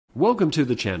Welcome to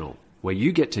the channel, where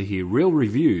you get to hear real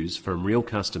reviews from real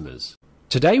customers.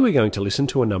 Today we're going to listen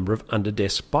to a number of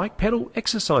under-desk bike pedal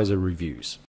exerciser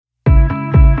reviews.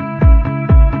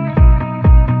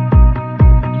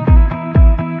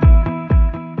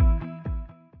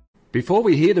 Before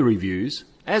we hear the reviews,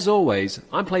 as always,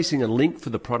 I'm placing a link for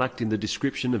the product in the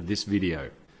description of this video,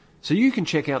 so you can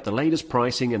check out the latest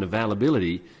pricing and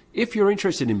availability if you're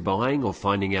interested in buying or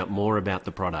finding out more about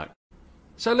the product.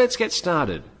 So let's get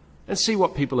started and see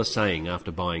what people are saying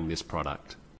after buying this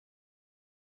product.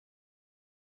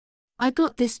 I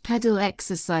got this pedal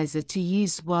exerciser to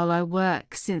use while I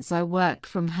work, since I work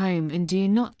from home and do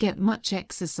not get much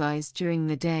exercise during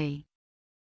the day.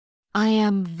 I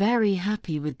am very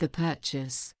happy with the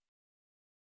purchase.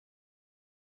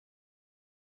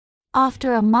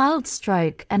 After a mild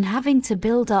stroke and having to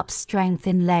build up strength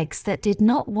in legs that did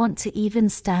not want to even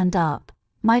stand up,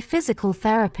 my physical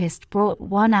therapist brought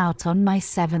one out on my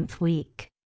 7th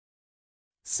week.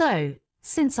 So,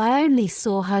 since I only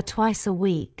saw her twice a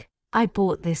week, I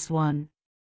bought this one.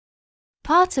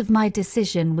 Part of my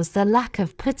decision was the lack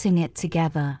of putting it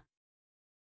together.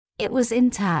 It was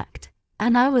intact,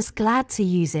 and I was glad to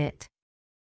use it.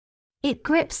 It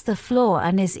grips the floor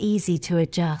and is easy to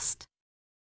adjust.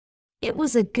 It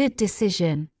was a good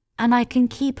decision, and I can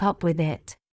keep up with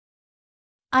it.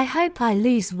 I hope I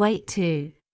lose weight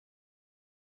too.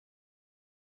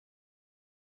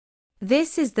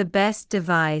 This is the best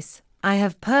device I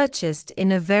have purchased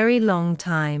in a very long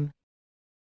time.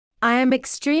 I am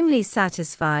extremely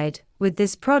satisfied with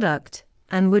this product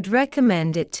and would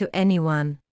recommend it to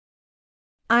anyone.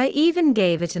 I even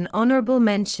gave it an honorable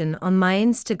mention on my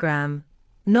Instagram.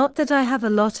 Not that I have a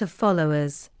lot of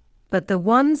followers, but the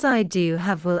ones I do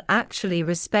have will actually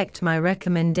respect my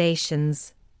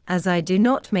recommendations, as I do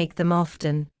not make them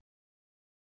often.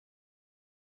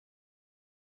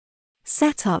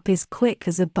 Setup is quick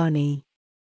as a bunny.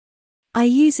 I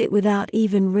use it without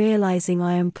even realizing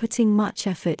I am putting much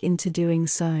effort into doing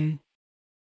so.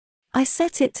 I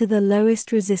set it to the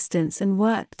lowest resistance and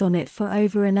worked on it for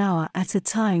over an hour at a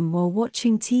time while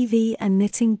watching TV and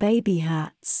knitting baby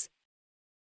hats.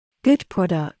 Good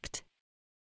product.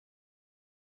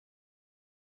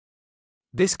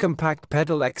 This compact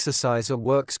pedal exerciser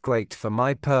works great for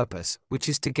my purpose, which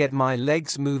is to get my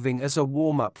legs moving as a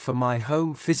warm-up for my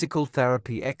home physical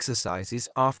therapy exercises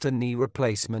after knee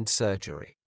replacement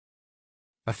surgery.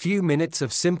 A few minutes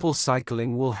of simple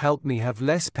cycling will help me have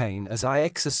less pain as I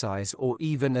exercise or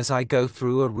even as I go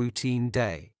through a routine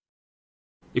day.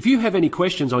 If you have any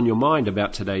questions on your mind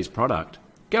about today's product,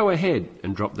 go ahead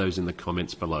and drop those in the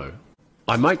comments below.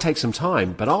 I might take some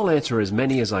time, but I'll answer as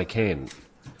many as I can.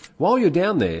 While you're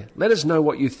down there, let us know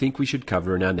what you think we should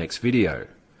cover in our next video.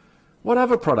 What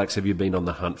other products have you been on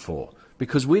the hunt for?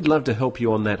 Because we'd love to help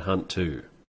you on that hunt too.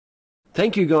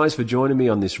 Thank you guys for joining me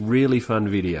on this really fun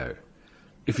video.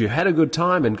 If you had a good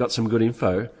time and got some good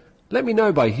info, let me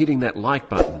know by hitting that like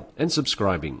button and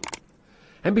subscribing.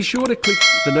 And be sure to click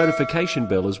the notification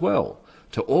bell as well,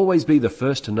 to always be the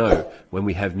first to know when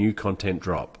we have new content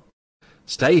drop.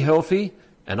 Stay healthy,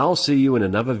 and I'll see you in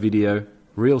another video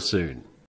real soon.